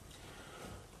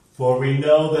For we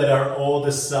know that our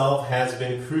old self has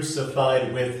been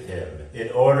crucified with him, in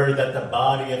order that the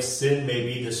body of sin may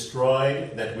be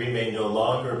destroyed, that we may no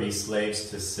longer be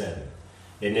slaves to sin.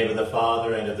 In the name of the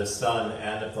Father, and of the Son,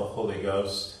 and of the Holy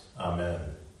Ghost. Amen.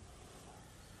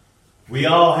 We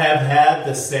all have had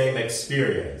the same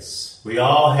experience. We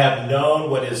all have known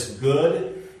what is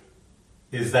good,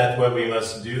 is that what we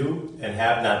must do, and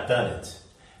have not done it.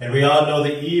 And we all know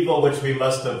the evil which we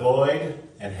must avoid,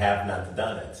 and have not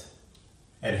done it.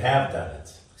 And have done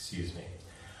it,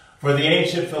 For the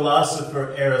ancient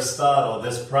philosopher Aristotle,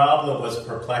 this problem was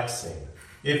perplexing.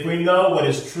 If we know what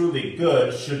is truly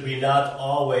good, should we not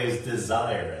always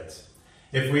desire it?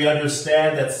 If we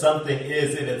understand that something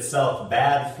is in itself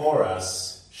bad for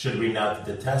us, should we not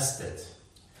detest it?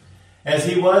 As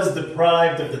he was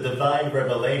deprived of the divine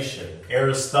revelation,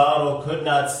 Aristotle could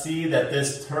not see that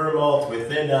this tumult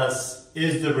within us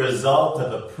is the result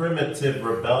of a primitive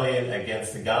rebellion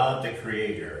against God the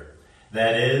Creator,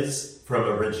 that is, from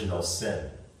original sin.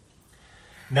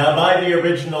 Now by the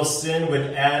original sin,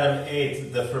 when Adam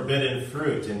ate the forbidden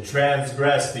fruit and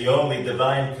transgressed the only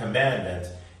divine commandment,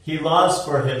 he lost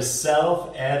for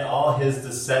himself and all his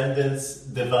descendants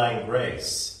divine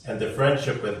grace and the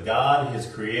friendship with God, his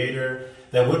Creator,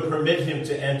 that would permit him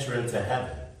to enter into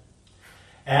heaven.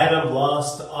 Adam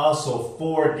lost also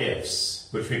 4 gifts,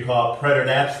 which we call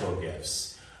preternatural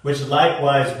gifts, which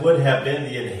likewise would have been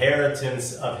the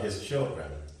inheritance of his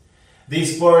children.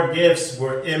 These 4 gifts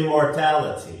were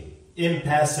immortality,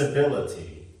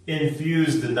 impassibility,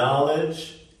 infused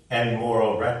knowledge, and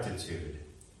moral rectitude.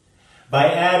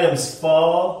 By Adam's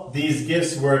fall, these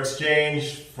gifts were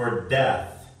exchanged for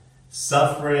death,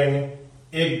 suffering,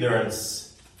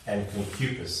 ignorance, and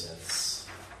concupiscence.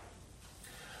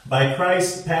 By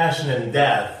Christ's passion and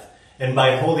death, and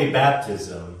by holy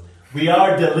baptism, we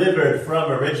are delivered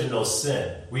from original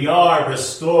sin. We are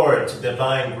restored to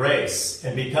divine grace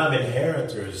and become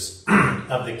inheritors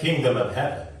of the kingdom of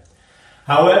heaven.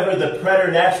 However, the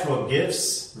preternatural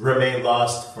gifts remain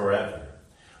lost forever.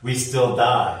 We still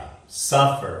die,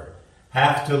 suffer,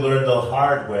 have to learn the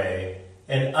hard way,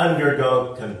 and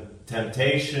undergo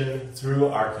temptation through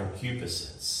our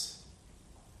concupiscence.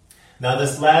 Now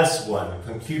this last one,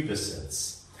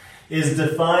 concupiscence, is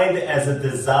defined as a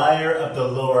desire of the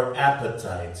lower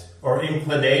appetite or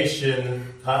inclinations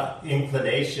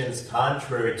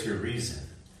contrary to reason.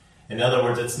 In other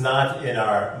words, it's not in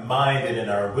our mind and in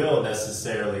our will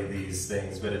necessarily these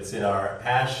things, but it's in our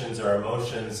passions, our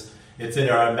emotions, it's in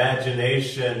our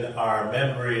imagination, our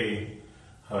memory,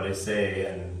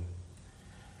 and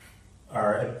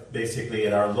basically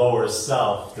in our lower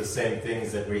self, the same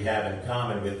things that we have in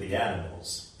common with the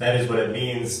animals. That is what it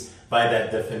means by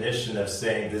that definition of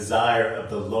saying desire of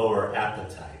the lower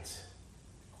appetite.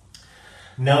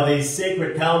 Now the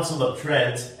Sacred Council of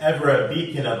Trent, ever a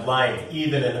beacon of light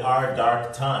even in our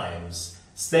dark times,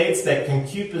 states that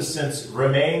concupiscence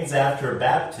remains after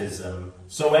baptism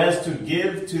so as to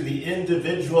give to the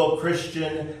individual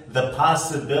Christian the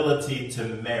possibility to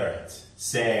merit,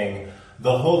 saying,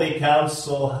 the Holy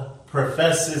Council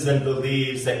professes and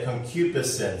believes that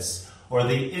concupiscence, or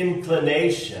the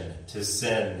inclination to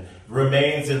sin,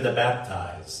 remains in the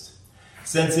baptized.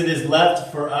 Since it is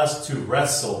left for us to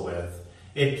wrestle with,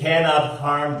 it cannot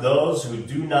harm those who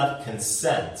do not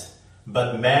consent,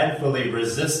 but manfully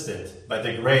resist it by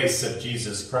the grace of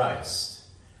Jesus Christ.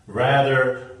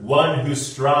 Rather, one who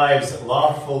strives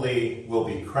lawfully will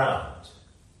be crowned.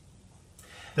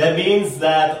 That means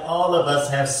that all of us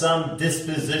have some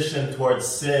disposition towards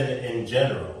sin in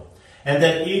general, and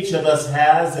that each of us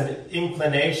has an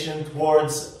inclination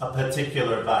towards a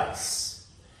particular vice.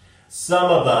 Some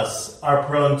of us are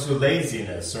prone to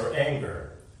laziness or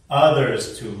anger,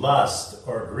 others to lust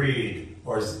or greed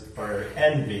or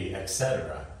envy,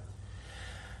 etc.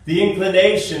 The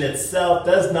inclination itself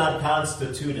does not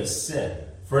constitute a sin.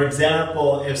 For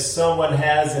example, if someone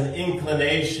has an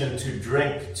inclination to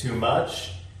drink too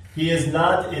much, he is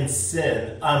not in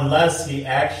sin unless he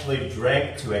actually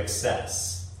drank to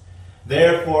excess.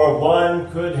 Therefore, one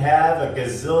could have a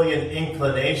gazillion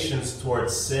inclinations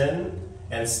towards sin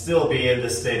and still be in the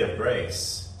state of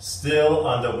grace, still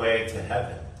on the way to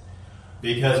heaven.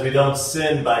 Because we don't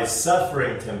sin by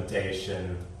suffering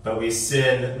temptation, but we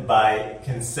sin by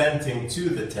consenting to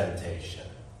the temptation.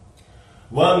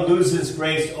 One loses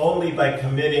grace only by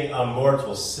committing a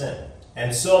mortal sin.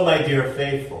 And so, my dear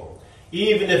faithful,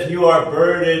 even if you are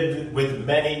burdened with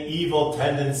many evil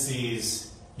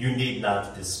tendencies, you need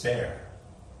not despair.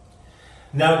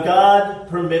 Now God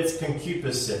permits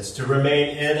concupiscence to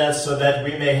remain in us so that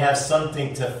we may have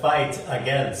something to fight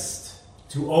against,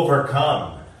 to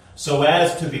overcome, so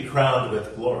as to be crowned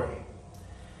with glory.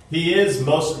 He is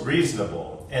most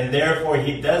reasonable, and therefore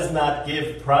he does not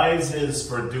give prizes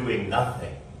for doing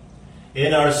nothing.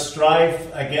 In our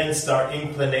strife against our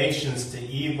inclinations to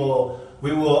evil,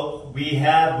 we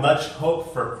have much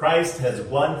hope, for Christ has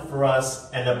won for us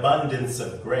an abundance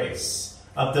of grace,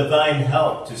 of divine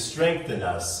help to strengthen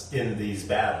us in these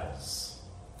battles.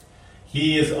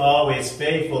 He is always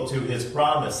faithful to his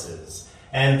promises,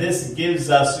 and this gives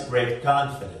us great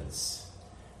confidence.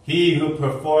 He who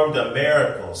performed a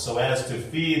miracle so as to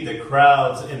feed the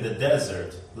crowds in the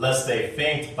desert, lest they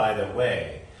faint by the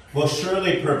way, will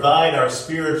surely provide our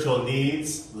spiritual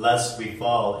needs, lest we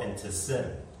fall into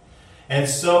sin. And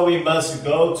so we must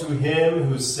go to him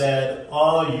who said,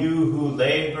 "All you who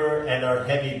labor and are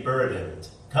heavy burdened,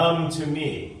 come to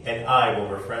me, and I will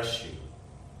refresh you."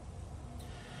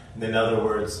 And in other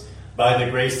words, by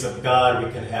the grace of God,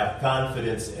 we can have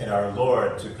confidence in our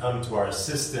Lord to come to our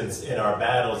assistance in our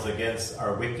battles against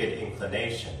our wicked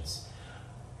inclinations.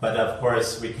 But of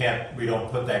course, we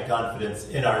don't put that confidence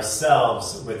in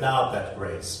ourselves without that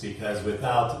grace, because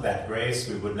without that grace,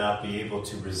 we would not be able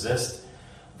to resist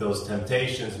those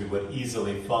temptations. We would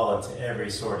easily fall into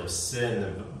every sort of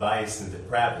sin, vice, and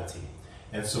depravity.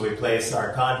 And so we place our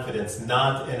confidence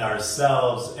not in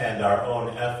ourselves and our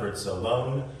own efforts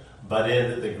alone, but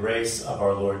in the grace of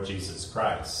our Lord Jesus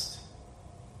Christ.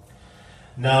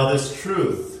 Now, this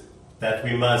truth that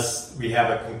we have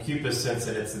a concupiscence,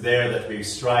 and it's there that we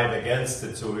strive against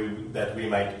it so that we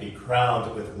might be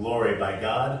crowned with glory by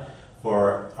God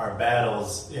for our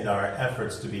battles in our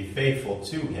efforts to be faithful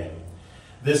to him.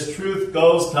 This truth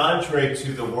goes contrary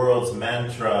to the world's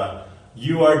mantra,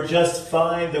 "You are just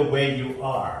fine the way you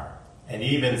are," and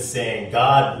even saying,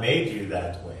 "God made you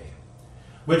that way,"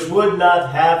 which would not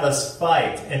have us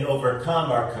fight and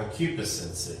overcome our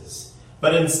concupiscences,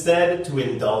 but instead to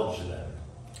indulge them.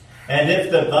 And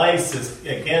if the vice is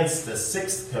against the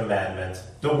sixth commandment,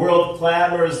 the world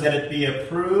clamors that it be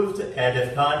approved, and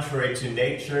if contrary to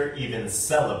nature, even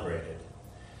celebrated.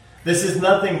 This is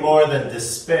nothing more than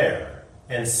despair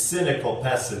and cynical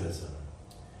pessimism.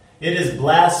 It is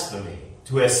blasphemy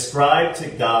to ascribe to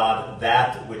God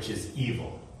that which is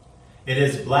evil. It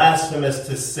is blasphemous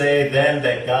to say then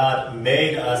that God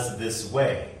made us this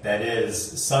way, that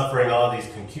is, suffering all these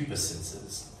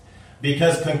concupiscences.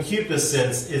 Because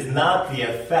concupiscence is not the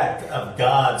effect of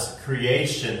God's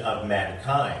creation of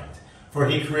mankind, for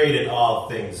he created all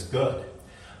things good,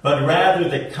 but rather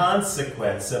the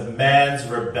consequence of man's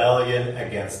rebellion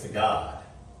against God.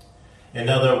 In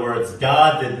other words,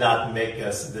 God did not make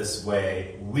us this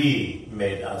way, we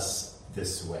made us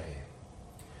this way.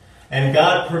 And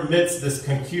God permits this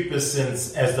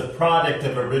concupiscence as the product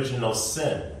of original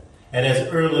sin, and as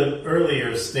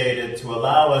earlier stated, to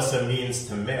allow us a means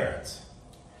to merit.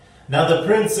 Now the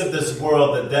prince of this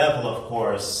world, the devil, of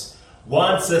course,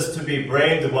 wants us to be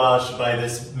brainwashed by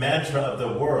this mantra of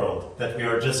the world, that we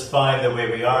are just fine the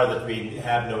way we are, that we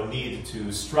have no need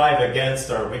to strive against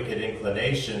our wicked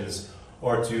inclinations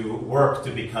or to work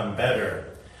to become better.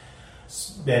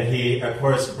 And he, of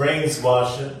course,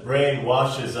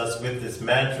 brainwashes us with this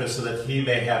mantra so that he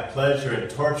may have pleasure in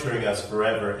torturing us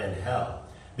forever in hell.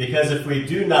 Because if we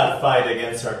do not fight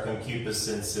against our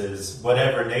concupiscences,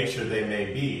 whatever nature they may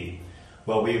be,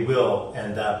 well, we will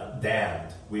end up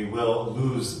damned. We will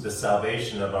lose the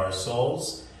salvation of our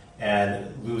souls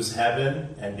and lose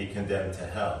heaven and be condemned to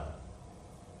hell.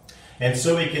 And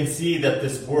so we can see that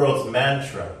this world's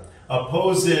mantra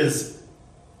opposes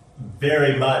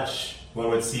very much, one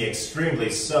would see extremely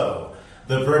so,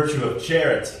 the virtue of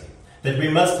charity that we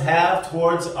must have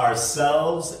towards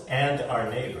ourselves and our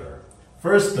neighbor.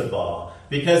 First of all,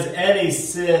 because any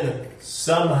sin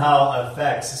somehow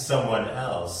affects someone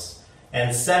else.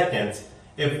 And second,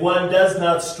 if one does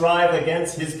not strive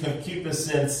against his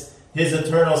concupiscence, his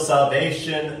eternal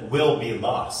salvation will be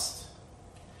lost.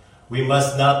 We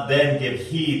must not then give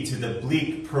heed to the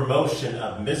bleak promotion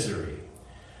of misery.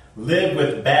 Live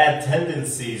with bad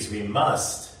tendencies we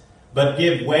must, but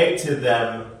give way to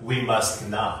them we must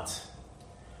not.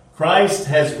 Christ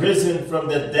has risen from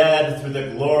the dead through the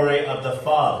glory of the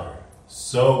Father,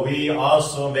 so we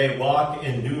also may walk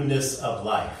in newness of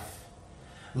life.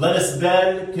 Let us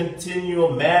then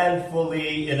continue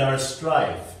manfully in our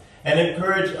strife, and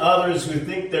encourage others who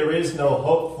think there is no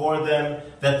hope for them,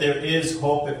 that there is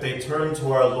hope if they turn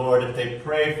to our Lord, if they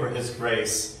pray for his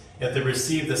grace, if they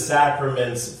receive the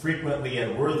sacraments frequently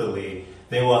and worthily.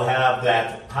 They will have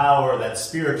that power, that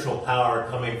spiritual power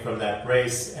coming from that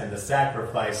grace and the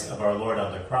sacrifice of our Lord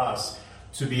on the cross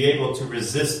to be able to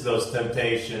resist those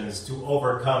temptations, to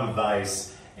overcome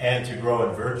vice, and to grow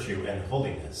in virtue and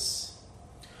holiness.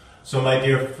 So, my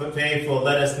dear faithful,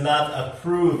 let us not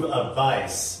approve of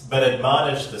vice, but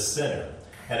admonish the sinner,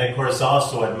 and of course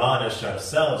also admonish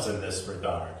ourselves in this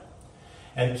regard.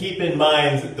 And keep in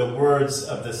mind the words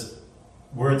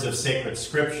of sacred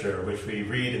scripture, which we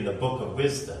read in the Book of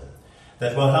Wisdom,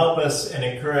 that will help us and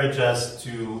encourage us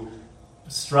to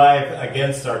strive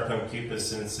against our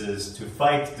concupiscences, to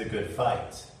fight the good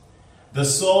fight. The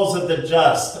souls of the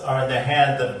just are in the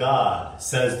hand of God,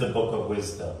 says the Book of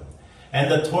Wisdom,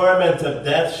 and the torment of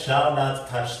death shall not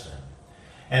touch them.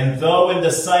 And though in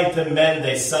the sight of men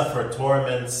they suffer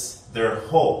torments, their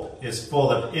hope is full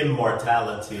of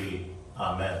immortality.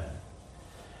 Amen.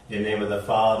 In the name of the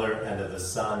Father, and of the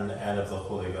Son, and of the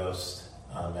Holy Ghost.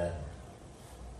 Amen.